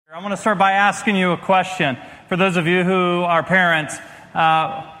I want to start by asking you a question. For those of you who are parents,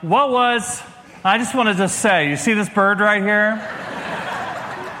 I just wanted to say, you see this bird right here?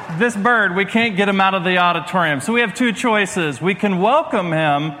 This bird, we can't get him out of the auditorium. So we have two choices. We can welcome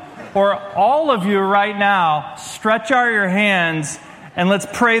him, or all of you right now, stretch out your hands and let's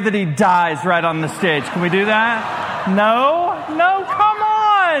pray that he dies right on the stage. Can we do that? No, come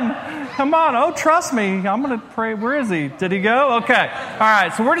on. Oh, trust me. I'm going to pray. Where is he? Did he go? Okay. All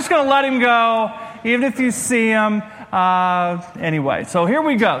right. So we're just going to let him go, even if you see him. Anyway, so here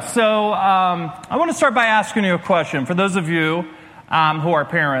we go. So I want to start by asking you a question. For those of you who are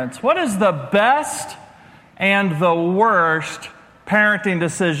parents, what is the best and the worst parenting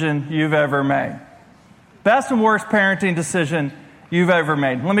decision you've ever made? Best and worst parenting decision you've ever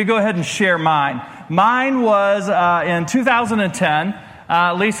made. Let me go ahead and share mine. Mine was in 2010.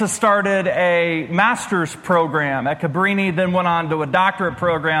 Lisa started a master's program at Cabrini, then went on to a doctorate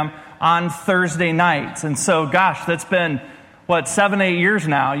program on Thursday nights. And so, gosh, that's been, 7-8 years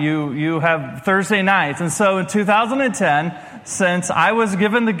now. You have Thursday nights. And so in 2010, since I was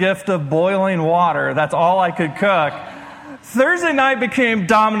given the gift of boiling water, that's all I could cook, Thursday night became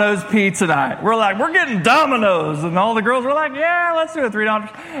Domino's pizza night. We're getting Domino's. And all the girls were like, yeah, let's do it,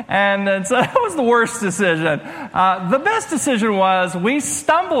 $3. And so that was the worst decision. The best decision was we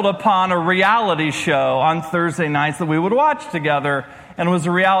stumbled upon a reality show on Thursday nights that we would watch together. And it was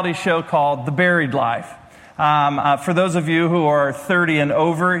a reality show called The Buried Life. For those of you who are 30 and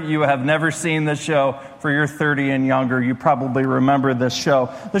over, you have never seen this show. For your 30 and younger, you probably remember this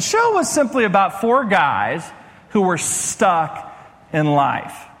show. The show was simply about 4 guys who were stuck in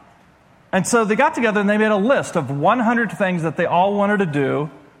life. And so they got together and they made a list of 100 things that they all wanted to do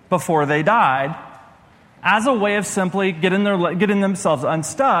before they died as a way of simply getting themselves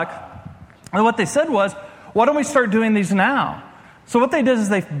unstuck. And what they said was, why don't we start doing these now? So what they did is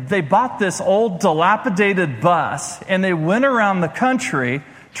they bought this old dilapidated bus and they went around the country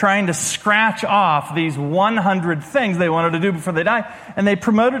trying to scratch off these 100 things they wanted to do before they died. And they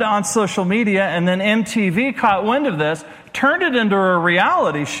promoted it on social media, and then MTV caught wind of this, turned it into a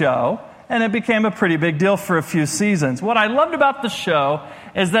reality show, and it became a pretty big deal for a few seasons. What I loved about the show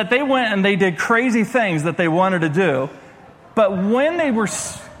is that they went and they did crazy things that they wanted to do, but when they were...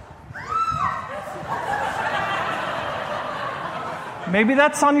 Maybe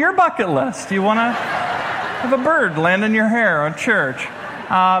that's on your bucket list. You want to have a bird land in your hair at church.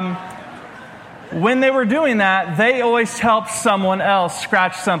 When they were doing that, they always helped someone else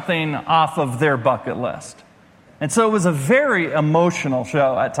scratch something off of their bucket list. And so it was a very emotional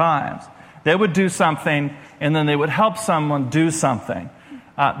show at times. They would do something, and then they would help someone do something.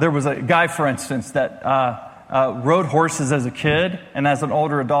 There was a guy, for instance, that rode horses as a kid, and as an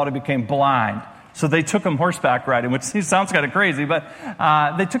older adult, he became blind. So they took him horseback riding, which sounds kind of crazy, but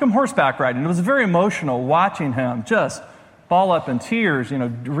they took him horseback riding. It was very emotional watching him just ball up in tears,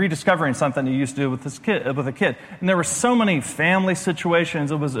 rediscovering something he used to do with a kid. And there were so many family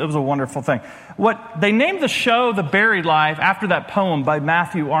situations. It was a wonderful thing. What they named the show The Buried Life after that poem by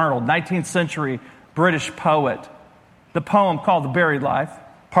Matthew Arnold, 19th century British poet. The poem called The Buried Life.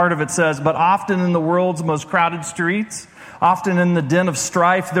 Part of it says, but often in the world's most crowded streets, often in the din of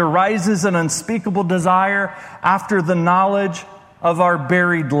strife, there rises an unspeakable desire after the knowledge of our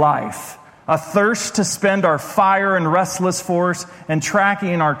buried life. A thirst to spend our fire and restless force and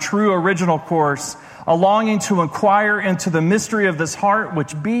tracking our true original course, a longing to inquire into the mystery of this heart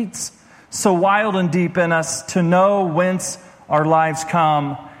which beats so wild and deep in us, to know whence our lives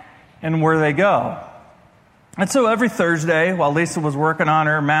come and where they go. And so every Thursday, while Lisa was working on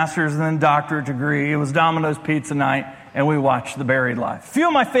her master's and then doctorate degree, it was Domino's Pizza night, and we watched The Buried Life. A few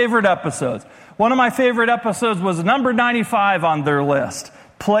of my favorite episodes. One of my favorite episodes was number 95 on their list.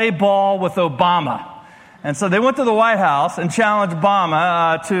 Play ball with Obama. And so they went to the White House and challenged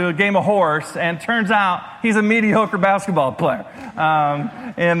Obama to a game of horse, and turns out he's a mediocre basketball player.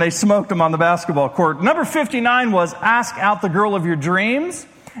 And they smoked him on the basketball court. Number 59 was Ask Out the Girl of Your Dreams.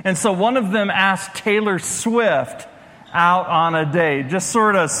 And so one of them asked Taylor Swift out on a date. Just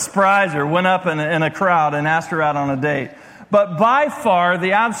sort of surprised her, went up in a crowd and asked her out on a date. But by far,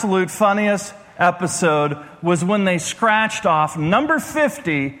 the absolute funniest episode was when they scratched off number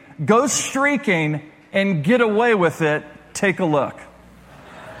 50, Go Streaking and Get Away With It. Take a look.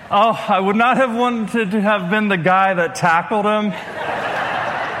 Oh, I would not have wanted to have been the guy that tackled him.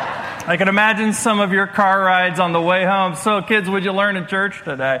 I can imagine some of your car rides on the way home. So, kids, what'd you learn in church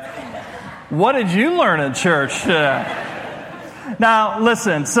today? What did you learn in church today? Now,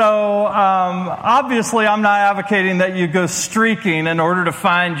 listen, so obviously I'm not advocating that you go streaking in order to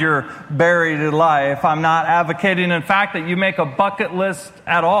find your buried life. I'm not advocating, in fact, that you make a bucket list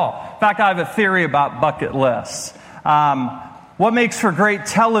at all. In fact, I have a theory about bucket lists. What makes for great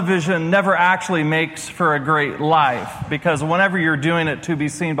television never actually makes for a great life, because whenever you're doing it to be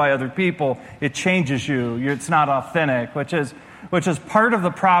seen by other people, it changes you. It's not authentic, which is part of the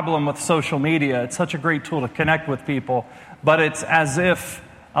problem with social media. It's such a great tool to connect with people, but it's as if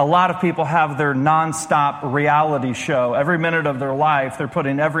a lot of people have their nonstop reality show. Every minute of their life, they're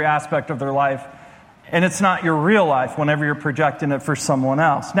putting every aspect of their life, and it's not your real life whenever you're projecting it for someone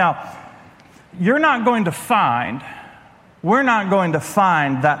else. Now, we're not going to find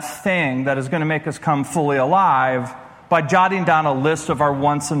that thing that is going to make us come fully alive by jotting down a list of our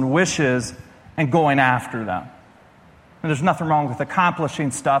wants and wishes and going after them. And there's nothing wrong with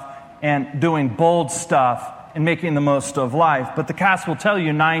accomplishing stuff and doing bold stuff and making the most of life. But the cast will tell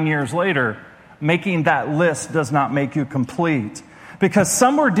you 9 years later, making that list does not make you complete. Because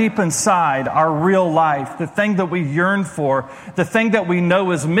somewhere deep inside our real life, the thing that we yearn for, the thing that we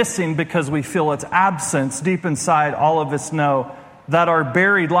know is missing because we feel its absence, deep inside all of us know that our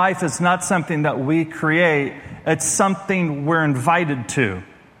buried life is not something that we create, it's something we're invited to.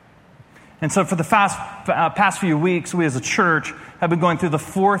 And so for the past few weeks, we as a church have been going through the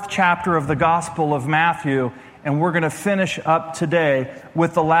 4th chapter of the Gospel of Matthew, and we're going to finish up today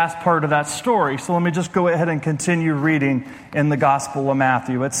with the last part of that story. So let me just go ahead and continue reading in the Gospel of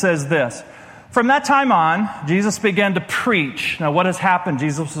Matthew. It says this: From that time on, Jesus began to preach. Now, what has happened?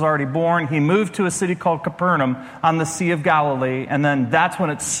 Jesus was already born. He moved to a city called Capernaum on the Sea of Galilee, and then that's when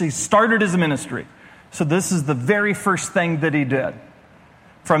he started his ministry. So this is the very first thing that he did.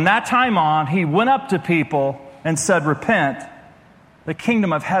 From that time on, he went up to people and said, "Repent, the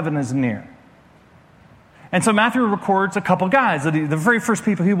kingdom of heaven is near." And so Matthew records a couple guys, the very first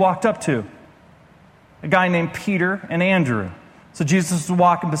people he walked up to. A guy named Peter and Andrew. So Jesus was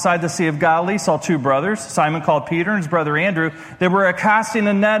walking beside the Sea of Galilee, saw 2 brothers, Simon called Peter and his brother Andrew. They were casting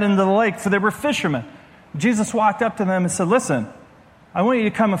a net into the lake, for they were fishermen. Jesus walked up to them and said, "Listen, I want you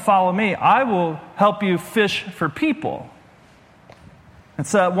to come and follow me. I will help you fish for people." And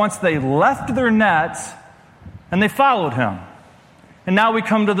so once they left their nets, and they followed him. And now we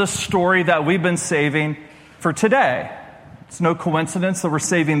come to the story that we've been saving for today. It's no coincidence that we're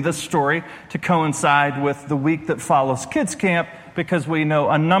saving this story to coincide with the week that follows Kids Camp, because we know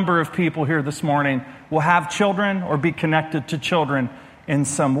a number of people here this morning will have children or be connected to children in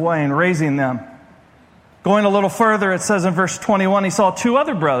some way and raising them. Going a little further, it says in verse 21, he saw 2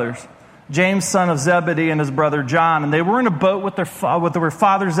 other brothers, James, son of Zebedee, and his brother John, and they were in a boat with their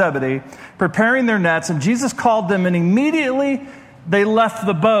father Zebedee, preparing their nets, and Jesus called them, and immediately they left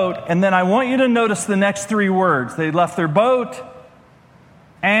the boat. And then I want you to notice the next 3 words. They left their boat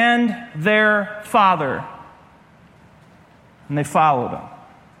and their father, and they followed him.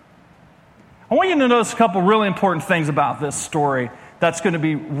 I want you to notice a couple really important things about this story that's going to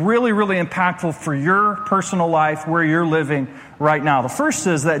be really, really impactful for your personal life, where you're living right now. The first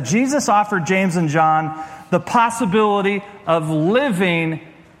is that Jesus offered James and John the possibility of living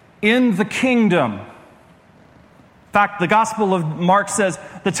in the kingdom. In fact, the Gospel of Mark says,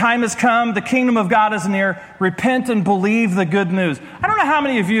 "The time has come, the kingdom of God is near, repent and believe the good news." I don't know how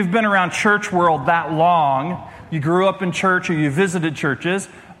many of you have been around church world that long. You grew up in church or you visited churches.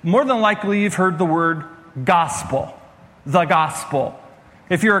 More than likely you've heard the word gospel. The gospel.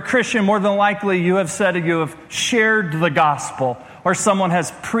 If you're a Christian, more than likely you have said you have shared the gospel, or someone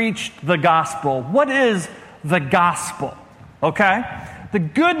has preached the gospel. What is the gospel? Okay? The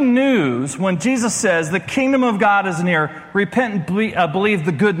good news, when Jesus says the kingdom of God is near, repent and believe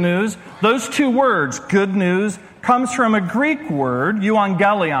the good news, those 2 words, good news, comes from a Greek word,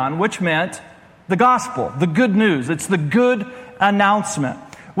 euangelion, which meant the gospel, the good news. It's the good announcement.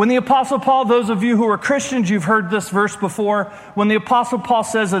 When the Apostle Paul, those of you who are Christians, you've heard this verse before. When the Apostle Paul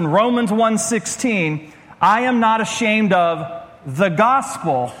says in Romans 1:16, "I am not ashamed of the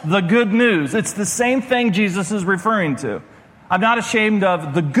gospel," the good news. It's the same thing Jesus is referring to. I'm not ashamed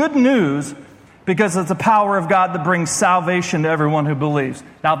of the good news, because it's the power of God that brings salvation to everyone who believes.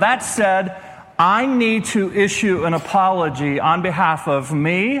 Now that said, I need to issue an apology on behalf of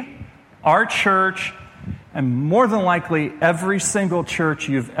me, our church, and more than likely every single church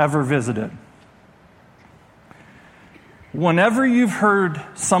you've ever visited. Whenever you've heard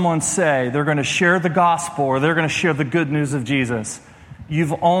someone say they're going to share the gospel or they're going to share the good news of Jesus,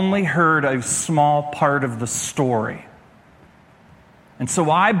 you've only heard a small part of the story. And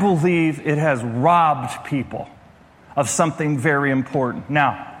so I believe it has robbed people of something very important.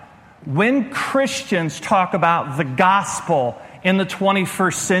 Now, when Christians talk about the gospel in the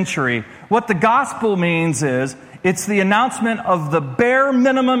 21st century. What the gospel means is it's the announcement of the bare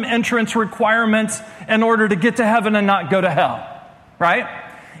minimum entrance requirements in order to get to heaven and not go to hell, right?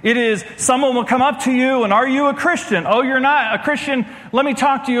 It is someone will come up to you and, are you a Christian? Oh, you're not a Christian? Let me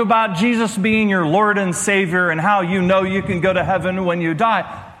talk to you about Jesus being your Lord and Savior and how you know you can go to heaven when you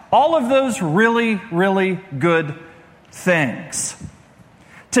die. All of those really, really good things.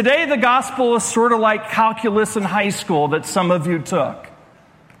 Today, the gospel is sort of like calculus in high school that some of you took.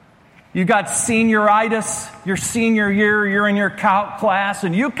 You got senioritis, your senior year, you're in your calc class,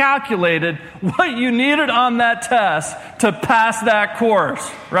 and you calculated what you needed on that test to pass that course,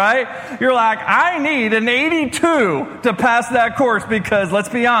 right? You're like, I need an 82 to pass that course because, let's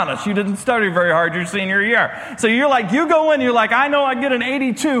be honest, you didn't study very hard your senior year. So you're like, you go in, you're like, I know I get an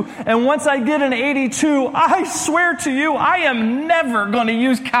 82, and once I get an 82, I swear to you, I am never going to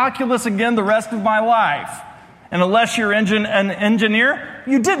use calculus again the rest of my life. And unless you're an engineer,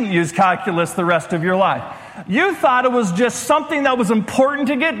 you didn't use calculus the rest of your life. You thought it was just something that was important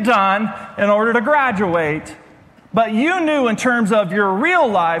to get done in order to graduate. But you knew in terms of your real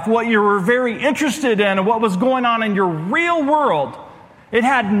life, what you were very interested in and what was going on in your real world, it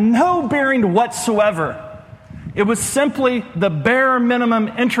had no bearing whatsoever. It was simply the bare minimum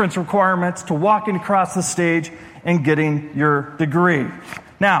entrance requirements to walking across the stage and getting your degree.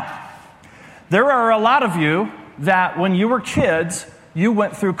 Now, there are a lot of you that when you were kids, you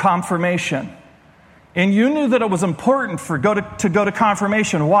went through confirmation. And you knew that it was important to go to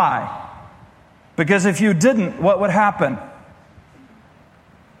confirmation. Why? Because if you didn't, what would happen? I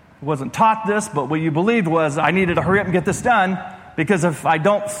wasn't taught this, but what you believed was, I needed to hurry up and get this done, because if I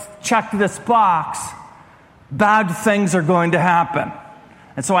don't check this box, bad things are going to happen.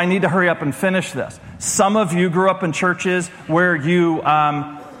 And so I need to hurry up and finish this. Some of you grew up in churches where you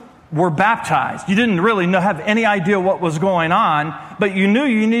were baptized. You didn't really have any idea what was going on, but you knew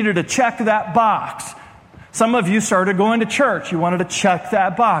you needed to check that box. Some of you started going to church. You wanted to check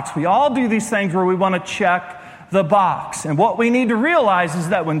that box. We all do these things where we want to check the box. And what we need to realize is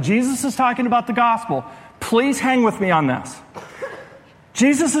that when Jesus is talking about the gospel, please hang with me on this.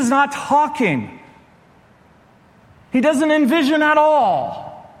 Jesus is not talking. He doesn't envision at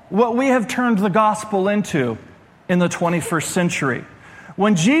all what we have turned the gospel into in the 21st century.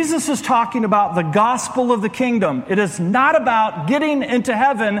 When Jesus is talking about the gospel of the kingdom, it is not about getting into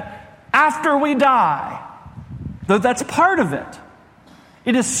heaven after we die. Though that's part of it.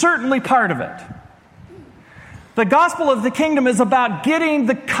 It is certainly part of it. The gospel of the kingdom is about getting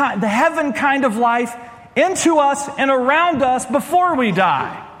the heaven kind of life into us and around us before we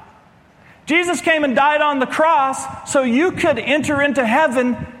die. Jesus came and died on the cross so you could enter into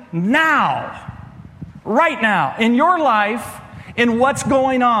heaven now. Right now. In your life. In what's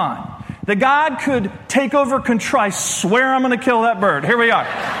going on. That God could take over control. I swear I'm going to kill that bird. Here we are.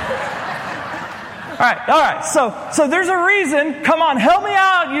 All right. So there's a reason. Come on, help me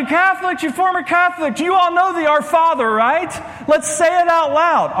out, you Catholics, you former Catholics. You all know the Our Father, right? Let's say it out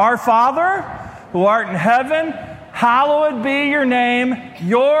loud. Our Father, who art in heaven, hallowed be your name.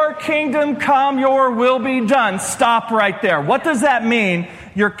 Your kingdom come, your will be done. Stop right there. What does that mean?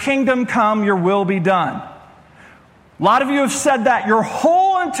 Your kingdom come, your will be done. A lot of you have said that your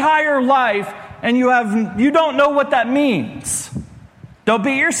whole entire life, and you don't know what that means. Don't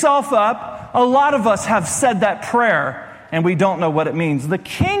beat yourself up. A lot of us have said that prayer, and we don't know what it means. The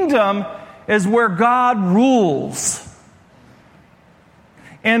kingdom is where God rules.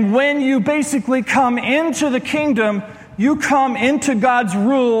 And when you basically come into the kingdom, you come into God's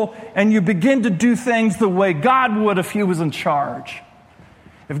rule, and you begin to do things the way God would if He was in charge.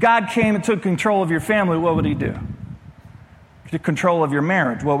 If God came and took control of your family, what would He do? Control of your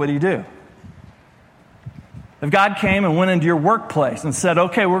marriage, what would He do? If God came and went into your workplace and said,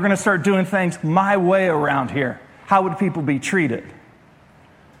 okay, we're going to start doing things my way around here, how would people be treated?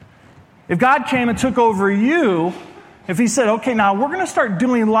 If God came and took over you, if He said, okay, now we're going to start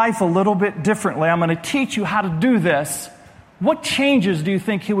doing life a little bit differently, I'm going to teach you how to do this, what changes do you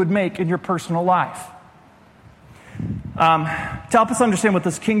think He would make in your personal life? To help us understand what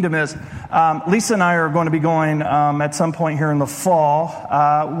this kingdom is, Lisa and I are going to be going at some point here in the fall.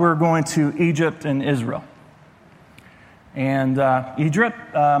 We're going to Egypt and Israel. And Egypt,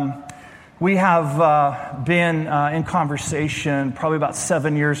 we have been in conversation probably about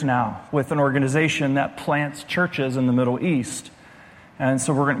 7 years now with an organization that plants churches in the Middle East. And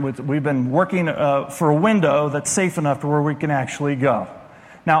so we've been working for a window that's safe enough to where we can actually go.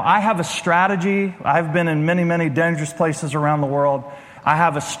 Now, I have a strategy. I've been in many, many dangerous places around the world. I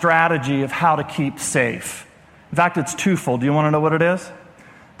have a strategy of how to keep safe. In fact, it's twofold. Do you want to know what it is?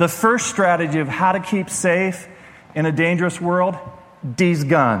 The first strategy of how to keep safe in a dangerous world? These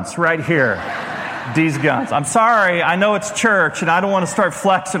guns right here. These guns. I'm sorry, I know it's church, and I don't want to start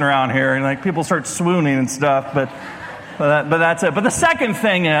flexing around here, and like people start swooning and stuff, but that's it. But the second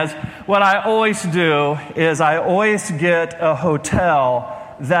thing is, what I always do is I always get a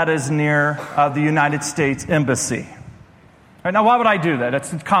hotel that is near the United States Embassy. Right, now, why would I do that?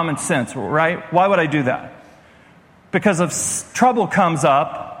 It's common sense, right? Why would I do that? Because if trouble comes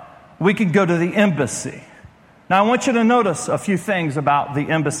up, we can go to the embassy. Now, I want you to notice a few things about the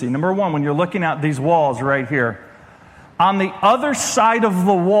embassy. Number one, when you're looking at these walls right here, on the other side of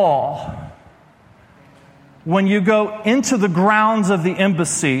the wall, when you go into the grounds of the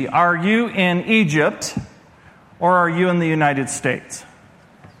embassy, are you in Egypt or are you in the United States?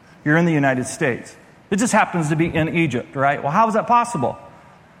 You're in the United States. It just happens to be in Egypt, right? Well, how is that possible?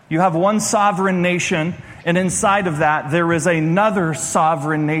 You have one sovereign nation, and inside of that, there is another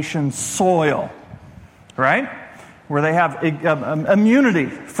sovereign nation's soil, right? Where they have immunity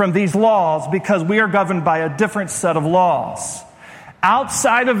from these laws because we are governed by a different set of laws.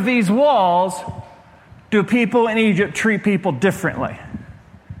 Outside of these walls, do people in Egypt treat people differently?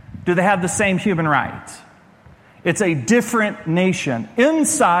 Do they have the same human rights? It's a different nation.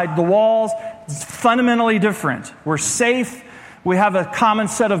 Inside the walls, it's fundamentally different. We're safe. We have a common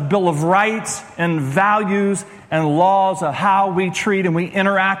set of Bill of Rights and values and laws of how we treat and we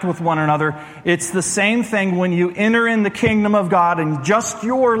interact with one another. It's the same thing when you enter in the kingdom of God in just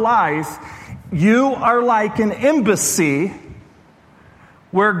your life. You are like an embassy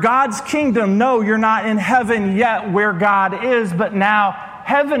where God's kingdom, no, you're not in heaven yet where God is, but now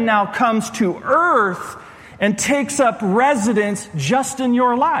heaven now comes to earth and takes up residence just in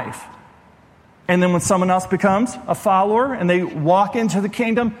your life. And then when someone else becomes a follower and they walk into the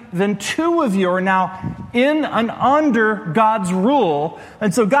kingdom, then two of you are now in and under God's rule.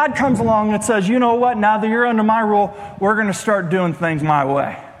 And so God comes along and says, you know what, now that you're under my rule, we're going to start doing things my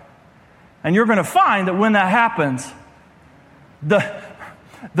way. And you're going to find that when that happens, the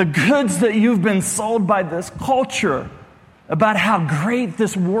goods that you've been sold by this culture about how great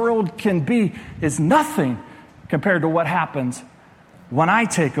this world can be is nothing compared to what happens when I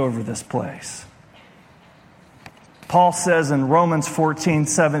take over this place. Paul says in Romans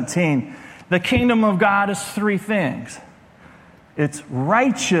 14:17, the kingdom of God is three things. It's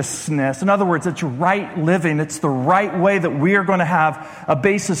righteousness. In other words, it's right living. It's the right way that we are going to have a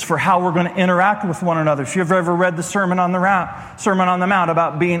basis for how we're going to interact with one another. If you've ever read the Sermon on the Mount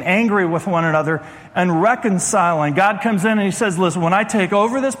about being angry with one another and reconciling, God comes in and he says, listen, when I take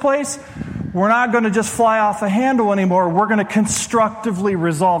over this place, we're not going to just fly off the handle anymore. We're going to constructively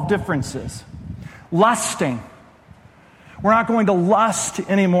resolve differences. Lusting. We're not going to lust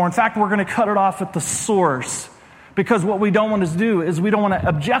anymore. In fact, we're going to cut it off at the source. Because what we don't want to do is we don't want to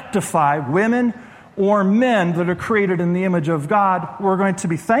objectify women or men that are created in the image of God. We're going to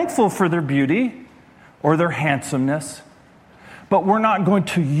be thankful for their beauty or their handsomeness, but we're not going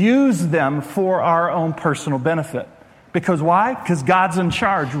to use them for our own personal benefit. Because why? Because God's in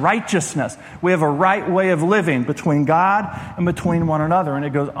charge. Righteousness. We have a right way of living between God and between one another. And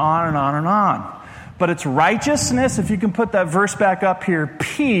it goes on and on and on. But it's righteousness, if you can put that verse back up here,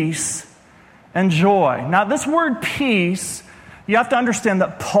 peace and joy. Now, this word peace, you have to understand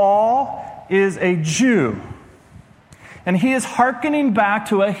that Paul is a Jew. And he is hearkening back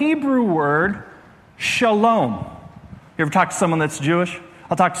to a Hebrew word, shalom. You ever talk to someone that's Jewish?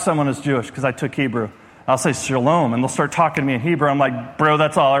 I'll talk to someone that's Jewish because I took Hebrew. I'll say shalom, and they'll start talking to me in Hebrew. I'm like, bro,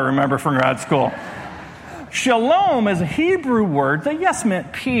 that's all I remember from grad school. Shalom is a Hebrew word that, yes,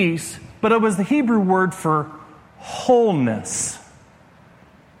 meant peace, but it was the Hebrew word for wholeness.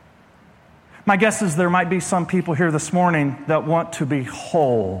 My guess is there might be some people here this morning that want to be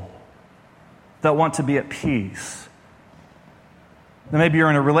whole, that want to be at peace. And maybe you're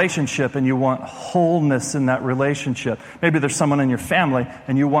in a relationship and you want wholeness in that relationship. Maybe there's someone in your family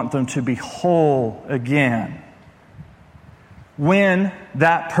and you want them to be whole again. When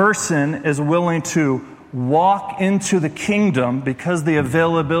that person is willing to walk into the kingdom because the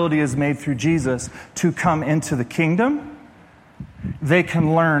availability is made through Jesus to come into the kingdom, they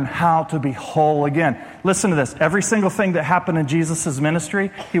can learn how to be whole again. Listen to this. Every single thing that happened in Jesus'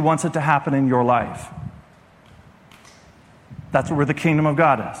 ministry, he wants it to happen in your life. That's where the kingdom of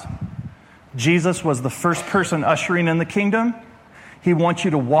God is. Jesus was the first person ushering in the kingdom. He wants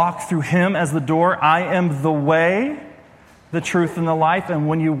you to walk through him as the door. I am the way, the truth, and the life. And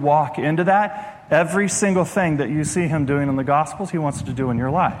when you walk into that, every single thing that you see him doing in the Gospels, he wants to do in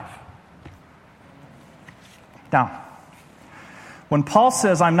your life. Now, when Paul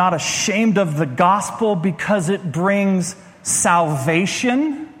says, I'm not ashamed of the gospel because it brings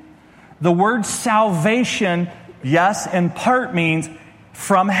salvation, the word salvation Yes, in part means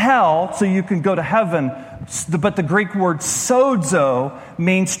from hell so you can go to heaven. But the Greek word sozo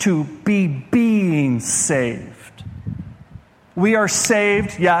means to be being saved. We are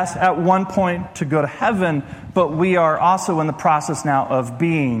saved, yes, at one point to go to heaven, but we are also in the process now of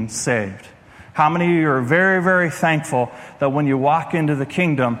being saved. How many of you are very, very thankful that when you walk into the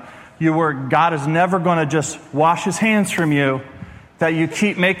kingdom, God is never going to just wash his hands from you, that you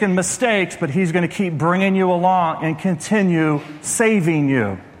keep making mistakes, but he's going to keep bringing you along and continue saving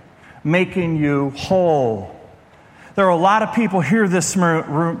you, making you whole. There are a lot of people here in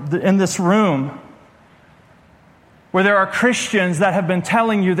this room where there are Christians that have been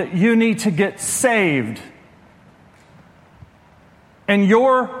telling you that you need to get saved. And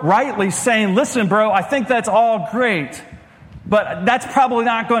you're rightly saying, listen, bro, I think that's all great, but that's probably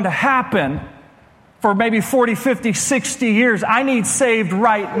not going to happen for maybe 40, 50, 60 years. I need saved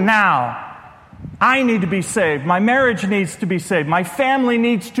right now. I need to be saved. My marriage needs to be saved. My family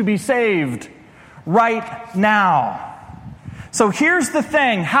needs to be saved right now. So here's the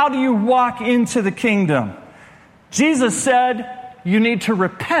thing. How do you walk into the kingdom? Jesus said you need to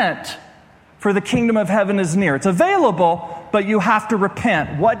repent, for the kingdom of heaven is near. It's available, but you have to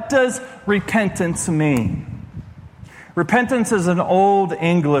repent. What does repentance mean? Repentance is an old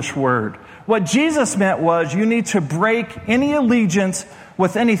English word. What Jesus meant was you need to break any allegiance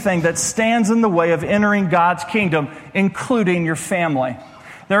with anything that stands in the way of entering God's kingdom, including your family.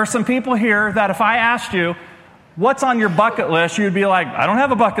 There are some people here that if I asked you, what's on your bucket list? You'd be like, I don't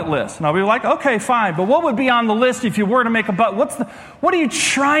have a bucket list. And I'll be like, okay, fine. But what would be on the list if you were to make a bucket? What are you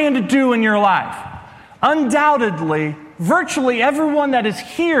trying to do in your life? Undoubtedly, virtually everyone that is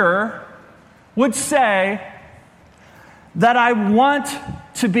here would say that I want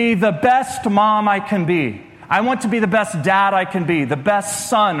to be the best mom I can be. I want to be the best dad I can be, the best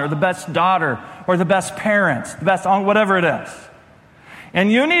son or the best daughter or the best parents, the best whatever it is. And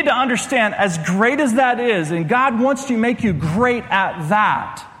you need to understand, as great as that is, and God wants to make you great at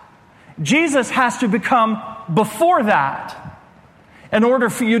that, Jesus has to become before that in order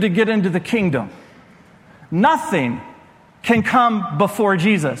for you to get into the kingdom. Nothing can come before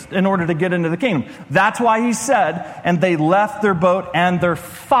Jesus in order to get into the kingdom. That's why he said, and they left their boat and their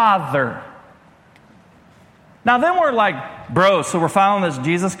father. Now then we're like, bro, so we're following this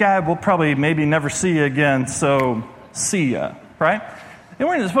Jesus guy? We'll probably maybe never see you again, so see ya, right? They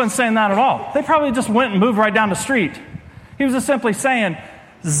wasn't saying that at all. They probably just went and moved right down the street. He was just simply saying,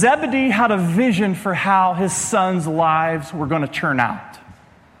 Zebedee had a vision for how his sons' lives were going to turn out.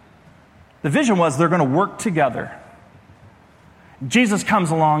 The vision was they're going to work together. Jesus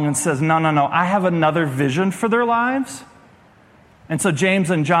comes along and says, no, I have another vision for their lives. And so James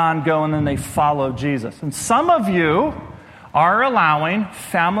and John go and then they follow Jesus. And some of you are allowing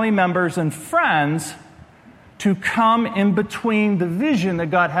family members and friends to come in between the vision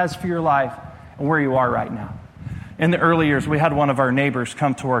that God has for your life and where you are right now. In the early years, we had one of our neighbors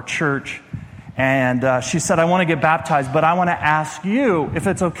come to our church, and she said, I want to get baptized, but I want to ask you if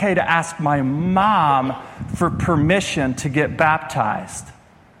it's okay to ask my mom for permission to get baptized.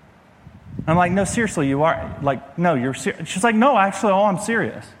 I'm like, no, seriously, you are? Like, no, you're serious? She's like, no, actually, I'm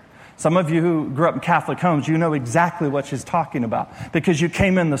serious. Some of you who grew up in Catholic homes, you know exactly what she's talking about because you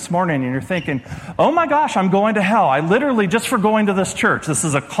came in this morning and you're thinking, oh my gosh, I'm going to hell. I literally, just for going to this church, this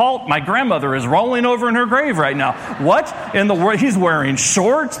is a cult. My grandmother is rolling over in her grave right now. What in the world? He's wearing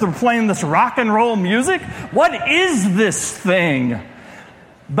shorts. They're playing this rock and roll music. What is this thing?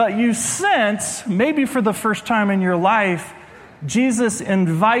 But you sense, maybe for the first time in your life, Jesus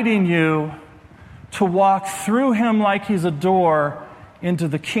inviting you to walk through him like he's a door into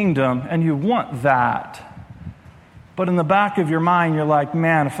the kingdom, and you want that. But in the back of your mind, you're like,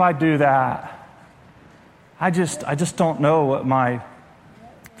 man, if I do that, I just don't know what my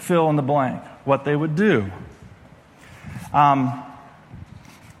fill in the blank, what they would do. I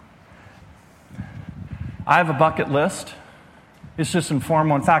have a bucket list. It's just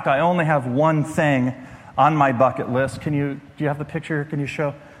informal. In fact, I only have one thing on my bucket list. Do you have the picture? Can you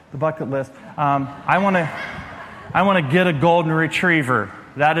show the bucket list? I want to get a golden retriever.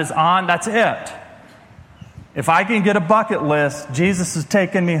 That's it. If I can get a bucket list, Jesus is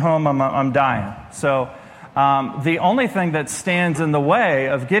taking me home, I'm dying. So the only thing that stands in the way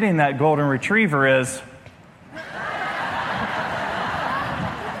of getting that golden retriever is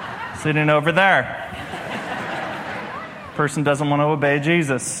sitting over there. Person doesn't want to obey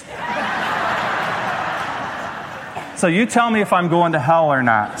Jesus. So you tell me if I'm going to hell or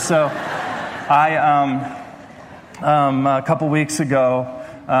not. So a couple weeks ago,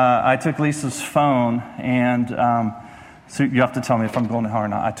 I took Lisa's phone, and so you have to tell me if I'm going to hell or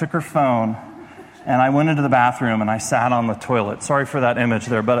not. I took her phone, And I went into the bathroom and I sat on the toilet. Sorry for that image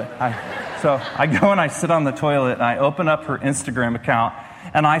there, but so I go and I sit on the toilet and I open up her Instagram account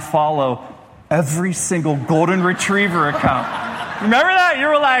and I follow every single golden retriever account. Remember that? You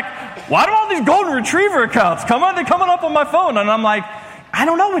were like, why do all these golden retriever accounts they're coming up on my phone? And I'm like, I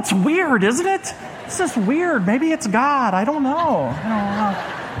don't know, it's weird, isn't it? It's just weird. Maybe it's God. I don't know.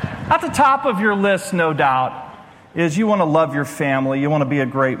 At the top of your list, no doubt, is you want to love your family. You want to be a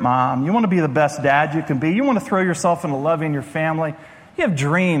great mom. You want to be the best dad you can be. You want to throw yourself into loving your family. You have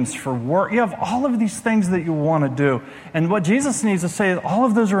dreams for work. You have all of these things that you want to do. And what Jesus needs to say is all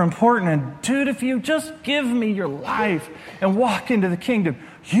of those are important. And dude, if you just give me your life and walk into the kingdom,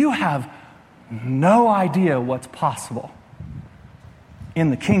 you have no idea what's possible in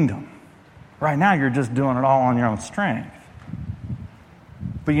the kingdom. Right now, you're just doing it all on your own strength.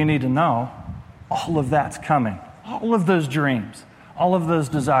 But you need to know all of that's coming. All of those dreams, all of those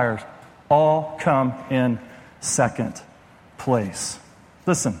desires, all come in second place.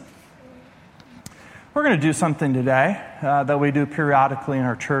 Listen, we're going to do something today that we do periodically in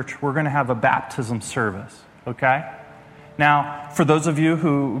our church. We're going to have a baptism service, okay? Now, for those of you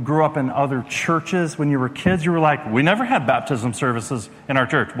who grew up in other churches, when you were kids, you were like, we never had baptism services in our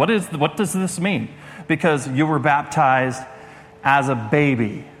church. What does this mean? Because you were baptized as a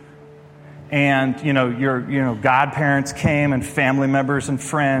baby. And, your godparents came and family members and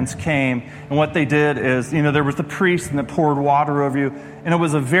friends came. And what they did is, there was the priest and that poured water over you. And it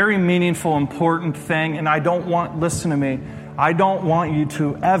was a very meaningful, important thing. And listen to me, I don't want you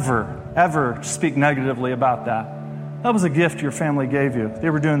to ever speak negatively about that. That was a gift your family gave you. They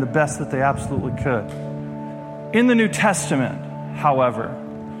were doing the best that they absolutely could. In the New Testament, however,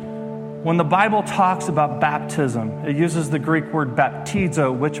 when the Bible talks about baptism, it uses the Greek word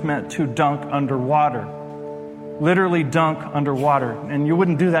baptizo, which meant to dunk underwater. Literally dunk underwater. And you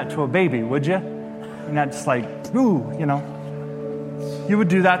wouldn't do that to a baby, would you? You're not just like, ooh, You would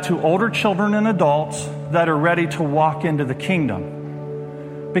do that to older children and adults that are ready to walk into the kingdom.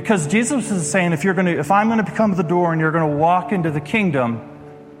 Because Jesus is saying, if I'm going to become the door and you're going to walk into the kingdom,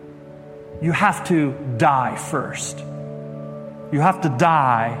 you have to die first. You have to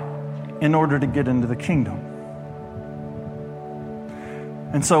die in order to get into the kingdom.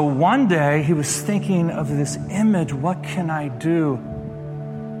 And so one day he was thinking of this image, what can I do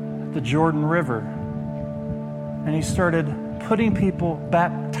at the Jordan River? And he started putting people,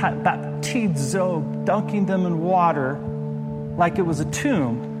 baptizo, dunking them in water like it was a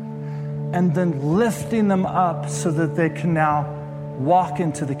tomb, and then lifting them up so that they can now walk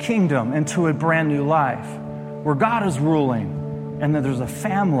into the kingdom, into a brand new life, where God is ruling, and that there's a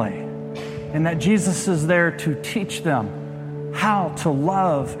family, and that Jesus is there to teach them how to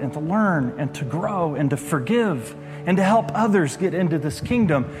love and to learn and to grow and to forgive and to help others get into this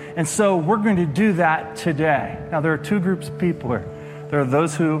kingdom. And so we're going to do that today. Now, there are two groups of people here. There are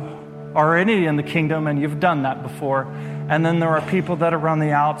those who are already in the kingdom, and you've done that before. And then there are people that are on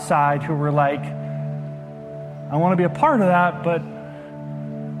the outside who were like, I want to be a part of that, but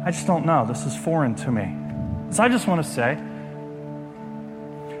I just don't know. This is foreign to me. So I just want to say,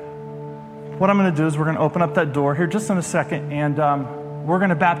 what I'm going to do is we're going to open up that door here just in a second, and we're going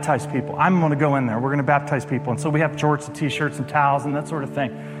to baptize people. I'm going to go in there. We're going to baptize people. And so we have shorts and T-shirts and towels and that sort of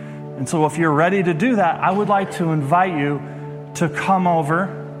thing. And so if you're ready to do that, I would like to invite you to come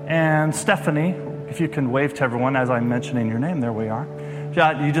over. And Stephanie, if you can wave to everyone as I'm mentioning your name, there we are.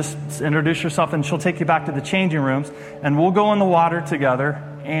 You just introduce yourself, and she'll take you back to the changing rooms, and we'll go in the water together,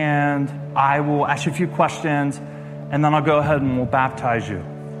 and I will ask you a few questions, and then I'll go ahead and we'll baptize you.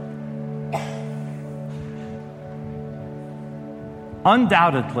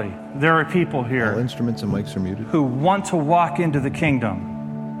 Undoubtedly, there are people here, all instruments and mics are muted, who want to walk into the kingdom.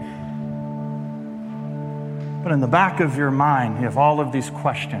 But in the back of your mind, you have all of these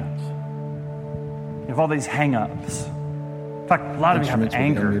questions. You have all these hang-ups. In fact, a lot of you have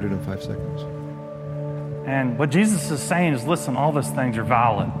anger. Will be unmuted in 5 seconds. And what Jesus is saying is, listen, all those things are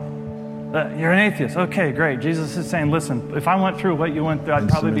valid. You're an atheist. Okay, great. Jesus is saying, listen, if I went through what you went through, I'd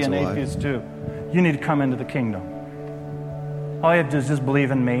probably be an atheist too. You need to come into the kingdom. All you have to do is just believe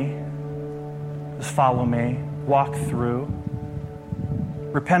in me. Just follow me. Walk through.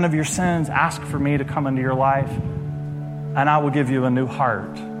 Repent of your sins. Ask for me to come into your life. And I will give you a new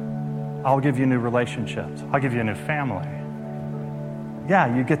heart. I'll give you new relationships. I'll give you a new family.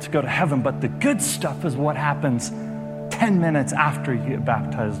 Yeah, you get to go to heaven, but the good stuff is what happens 10 minutes after you get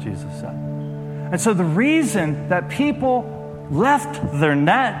baptized, Jesus said. And so the reason that people left their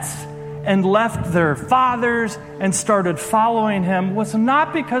nets and left their fathers and started following him was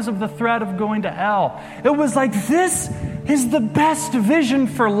not because of the threat of going to hell. It was like, this is the best vision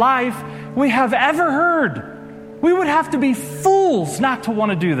for life. we have ever heard. We would have to be fools not to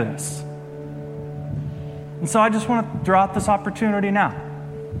want to do this. And so I just want to draw out this opportunity now.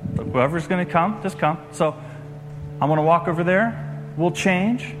 But whoever's going to come, just come. So I'm going to walk over there. We'll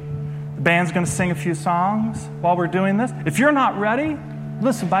change. The band's going to sing a few songs while we're doing this. If you're not ready,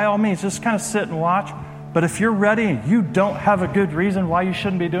 listen, by all means, just kind of sit and watch. But if you're ready and you don't have a good reason why you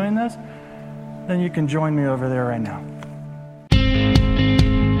shouldn't be doing this, then you can join me over there right now.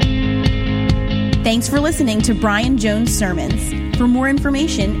 Thanks for listening to Brian Jones Sermons. For more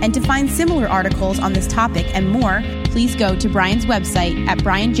information and to find similar articles on this topic and more, please go to Brian's website at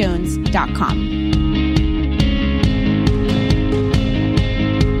brianjones.com.